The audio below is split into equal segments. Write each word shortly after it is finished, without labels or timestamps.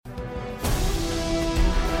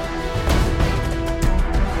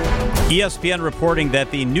ESPN reporting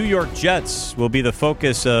that the New York Jets will be the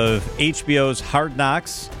focus of HBO's Hard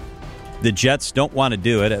Knocks. The Jets don't want to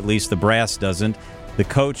do it, at least the brass doesn't. The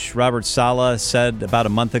coach, Robert Saleh, said about a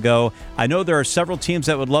month ago, "I know there are several teams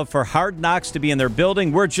that would love for Hard Knocks to be in their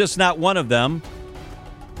building. We're just not one of them."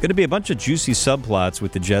 Going to be a bunch of juicy subplots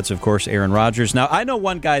with the Jets, of course, Aaron Rodgers. Now, I know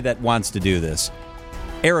one guy that wants to do this.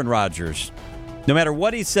 Aaron Rodgers. No matter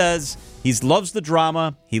what he says, he loves the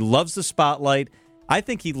drama. He loves the spotlight. I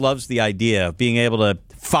think he loves the idea of being able to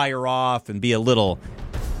fire off and be a little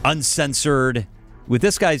uncensored. With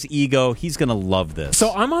this guy's ego, he's going to love this.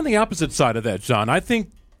 So I'm on the opposite side of that, John. I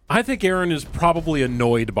think Aaron is probably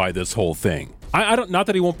annoyed by this whole thing. I don't, not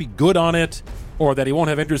that he won't be good on it, or that he won't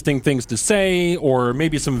have interesting things to say, or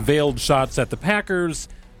maybe some veiled shots at the Packers,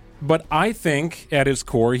 but I think at his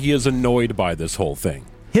core he is annoyed by this whole thing.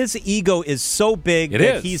 His ego is so big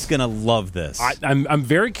that he's going to love this. I'm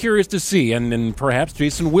very curious to see, and perhaps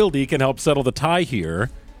Jason Wilde can help settle the tie here.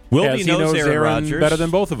 Wilde knows Aaron Rodgers better than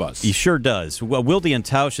both of us. He sure does. Well, Wilde and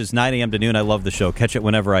Tausch is 9 a.m. to noon. I love the show. Catch it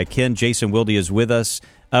whenever I can. Jason Wilde is with us.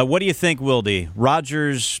 What do you think, Wilde?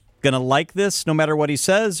 Rodgers going to like this no matter what he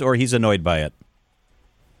says, or he's annoyed by it?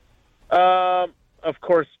 Of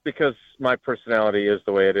course, because my personality is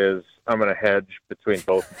the way it is, I'm going to hedge between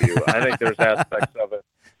both of you. I think there's aspects of it.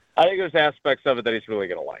 That he's really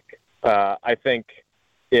going to like. I think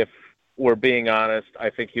if we're being honest,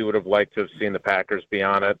 I think he would have liked to have seen the Packers be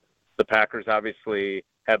on it. The Packers obviously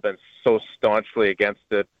have been so staunchly against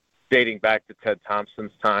it, dating back to Ted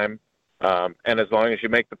Thompson's time. And as long as you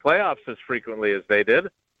make the playoffs as frequently as they did,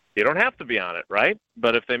 you don't have to be on it, right?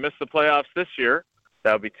 But if they miss the playoffs this year,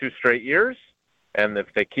 that would be 2 straight years. And if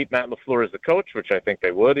they keep Matt LaFleur as the coach, which I think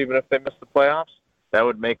they would, even if they miss the playoffs, that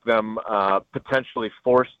would make them potentially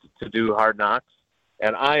forced to do Hard Knocks.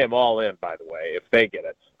 And I am all in, by the way, if they get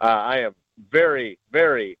it. I am very,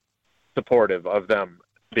 very supportive of them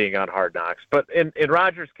being on Hard Knocks. But in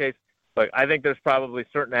Rodgers' case, like, I think there's probably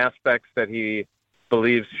certain aspects that he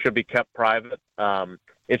believes should be kept private.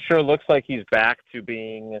 It sure looks like he's back to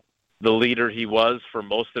being the leader he was for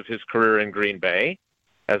most of his career in Green Bay,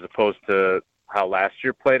 as opposed to how last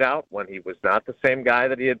year played out when he was not the same guy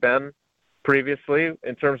that he had been previously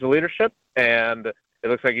in terms of leadership. And it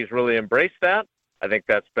looks like he's really embraced that. I think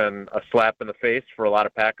that's been a slap in the face for a lot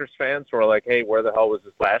of Packers fans who are like, hey, where the hell was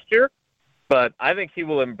this last year? But I think he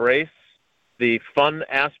will embrace the fun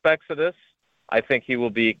aspects of this. I think he will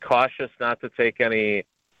be cautious not to take any,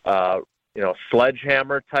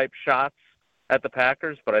 sledgehammer type shots at the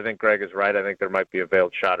Packers. But I think Greg is right. I think there might be a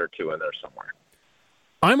veiled shot or two in there somewhere.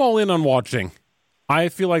 I'm all in on watching. I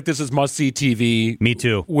feel like this is must-see TV. Me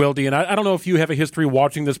too. Wilde, and I don't know if you have a history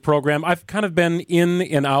watching this program. I've kind of been in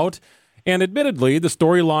and out. And admittedly, the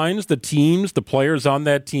storylines, the teams, the players on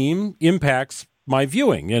that team impacts my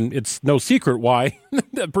viewing. And it's no secret why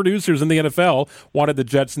the producers in the NFL wanted the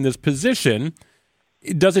Jets in this position.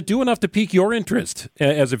 Does it do enough to pique your interest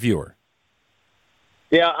as a viewer?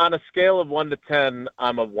 Yeah, on a scale of 1 to 10,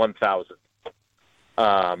 I'm a 1,000.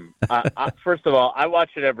 First of all, I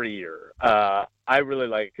watch it every year. I really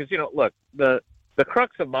like it because, look, the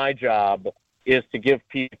crux of my job is to give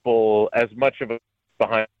people as much of a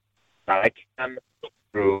behind I can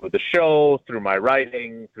through the show, through my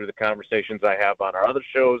writing, through the conversations I have on our other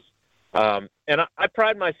shows. And I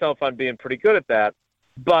pride myself on being pretty good at that,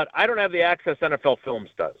 but I don't have the access NFL Films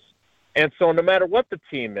does. And so no matter what the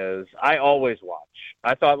team is, I always watch.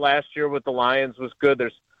 I thought last year with the Lions was good.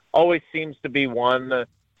 There's always seems to be one,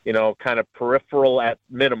 kind of peripheral at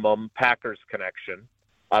minimum Packers connection.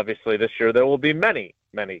 Obviously this year there will be many,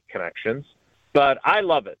 many connections. But I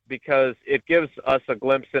love it because it gives us a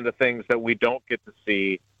glimpse into things that we don't get to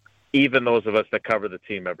see, even those of us that cover the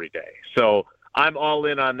team every day. So I'm all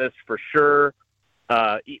in on this for sure,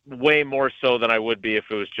 way more so than I would be if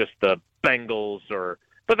it was just the Bengals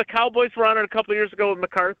but the Cowboys were on it a couple of years ago with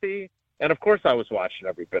McCarthy, and of course I was watching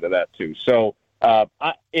every bit of that too. So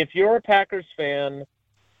if you're a Packers fan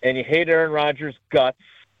and you hate Aaron Rodgers' guts,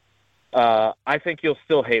 I think you'll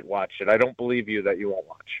still hate watch it. I don't believe you that you won't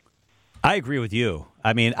watch. I agree with you.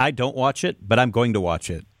 I mean, I don't watch it, but I'm going to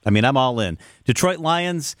watch it. I mean, I'm all in. Detroit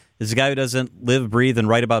Lions is a guy who doesn't live, breathe, and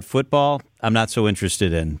write about football. I'm not so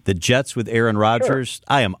interested in. The Jets with Aaron Rodgers, sure.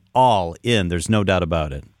 I am all in. There's no doubt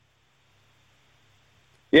about it.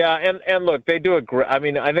 Yeah, and look, they do I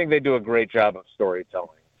think they do a great job of storytelling.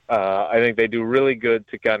 I think they do really good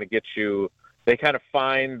to kind of get you. They kind of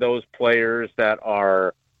find those players that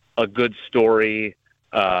are a good story.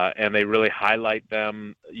 And they really highlight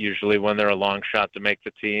them usually when they're a long shot to make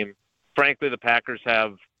the team. Frankly, the Packers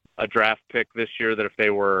have a draft pick this year that if they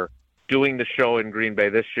were doing the show in Green Bay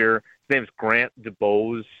this year, his name's Grant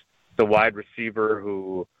DuBose. the wide receiver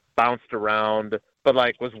who bounced around, but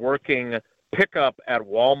like was working pickup at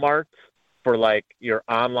Walmart for like your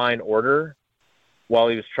online order while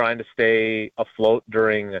he was trying to stay afloat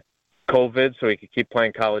during COVID so he could keep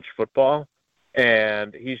playing college football.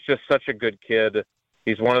 And he's just such a good kid.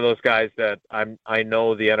 He's one of those guys that I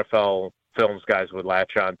know the NFL films guys would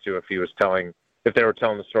latch on to if they were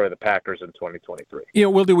telling the story of the Packers in 2023.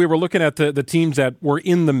 Wilde, we were looking at the teams that were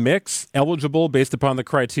in the mix, eligible based upon the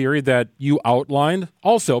criteria that you outlined.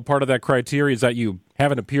 Also, part of that criteria is that you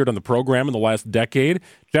haven't appeared on the program in the last decade.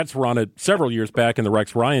 Jets were on it several years back in the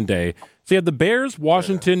Rex Ryan day. So you had the Bears,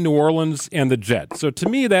 Washington, New Orleans, and the Jets. So to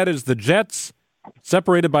me, that is the Jets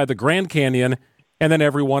separated by the Grand Canyon and then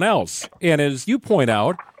everyone else. And as you point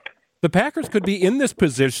out, the Packers could be in this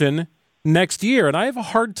position next year, and I have a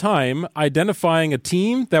hard time identifying a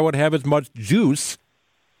team that would have as much juice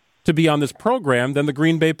to be on this program than the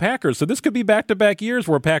Green Bay Packers. So this could be back-to-back years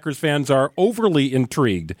where Packers fans are overly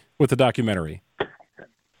intrigued with the documentary.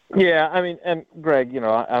 Yeah, I mean, and Greg,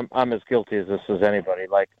 I'm as guilty as this as anybody.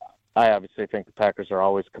 Like, I obviously think the Packers are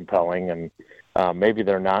always compelling, and maybe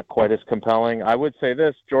they're not quite as compelling. I would say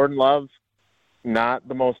this, Jordan Love, not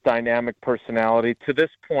the most dynamic personality to this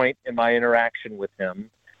point in my interaction with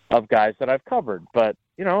him of guys that I've covered. But,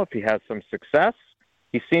 if he has some success,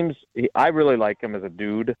 I really like him as a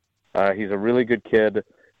dude. He's a really good kid.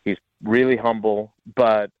 He's really humble,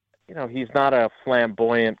 but, he's not a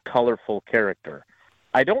flamboyant, colorful character.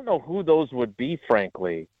 I don't know who those would be,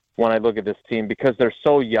 frankly, when I look at this team because they're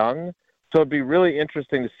so young. So it'd be really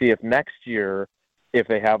interesting to see if next year, if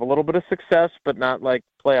they have a little bit of success, but not like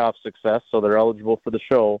playoff success, so they're eligible for the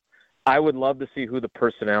show, I would love to see who the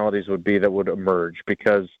personalities would be that would emerge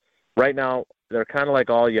because right now they're kind of like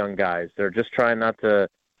all young guys. They're just trying not to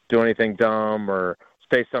do anything dumb or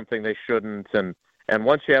say something they shouldn't. And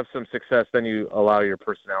once you have some success, then you allow your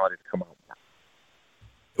personality to come out more.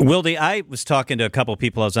 Wilde, I was talking to a couple of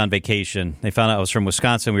people. I was on vacation. They found out I was from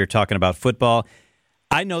Wisconsin. We were talking about football.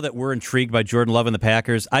 I know that we're intrigued by Jordan Love and the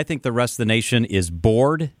Packers. I think the rest of the nation is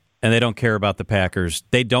bored, and they don't care about the Packers.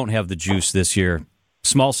 They don't have the juice this year.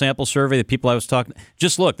 Small sample survey, the people I was talking to.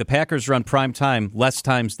 Just look, the Packers run prime time less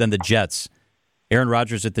times than the Jets. Aaron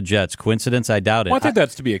Rodgers at the Jets. Coincidence? I doubt it. Well, I think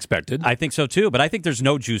that's to be expected. I think so, too. But I think there's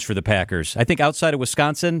no juice for the Packers. I think outside of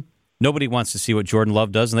Wisconsin, nobody wants to see what Jordan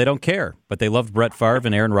Love does, and they don't care. But they loved Brett Favre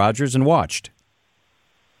and Aaron Rodgers and watched.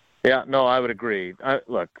 Yeah, no, I would agree.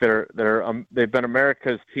 Look, they've been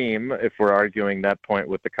America's team, if we're arguing that point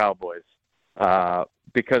with the Cowboys,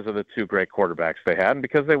 because of the two great quarterbacks they had and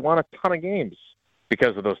because they won a ton of games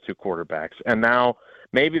because of those two quarterbacks. And now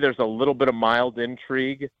maybe there's a little bit of mild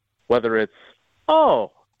intrigue, whether it's,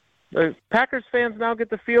 the Packers fans now get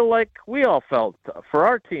to feel like we all felt for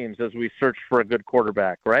our teams as we searched for a good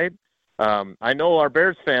quarterback, right? I know our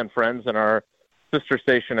Bears fan friends and our sister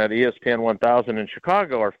station at ESPN 1000 in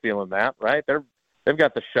Chicago are feeling that, right? They've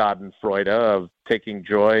got the schadenfreude of taking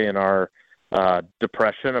joy in our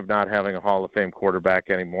depression of not having a Hall of Fame quarterback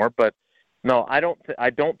anymore. But no, I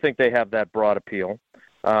don't think they have that broad appeal.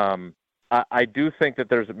 I do think that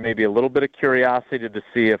there's maybe a little bit of curiosity to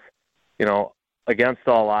see if, against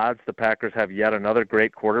all odds, the Packers have yet another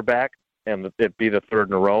great quarterback and it be the third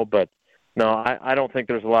in a row. But no, I don't think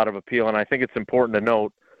there's a lot of appeal. And I think it's important to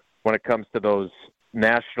note when it comes to those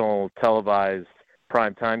national televised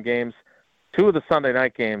primetime games, 2 of the Sunday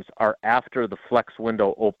night games are after the flex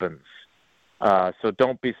window opens. So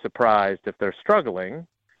don't be surprised if they're struggling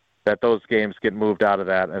that those games get moved out of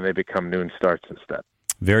that and they become noon starts instead.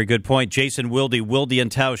 Very good point. Jason Wilde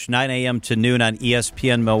and Tausch, 9 a.m. to noon on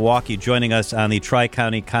ESPN Milwaukee, joining us on the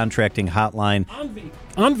Tri-County Contracting Hotline.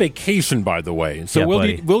 On vacation, by the way. So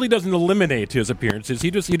yeah, Wilde doesn't eliminate his appearances.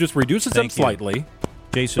 He just reduces them slightly.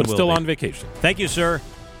 Jason but still on vacation. Thank you, sir.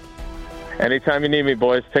 Anytime you need me,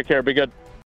 boys. Take care. Be good.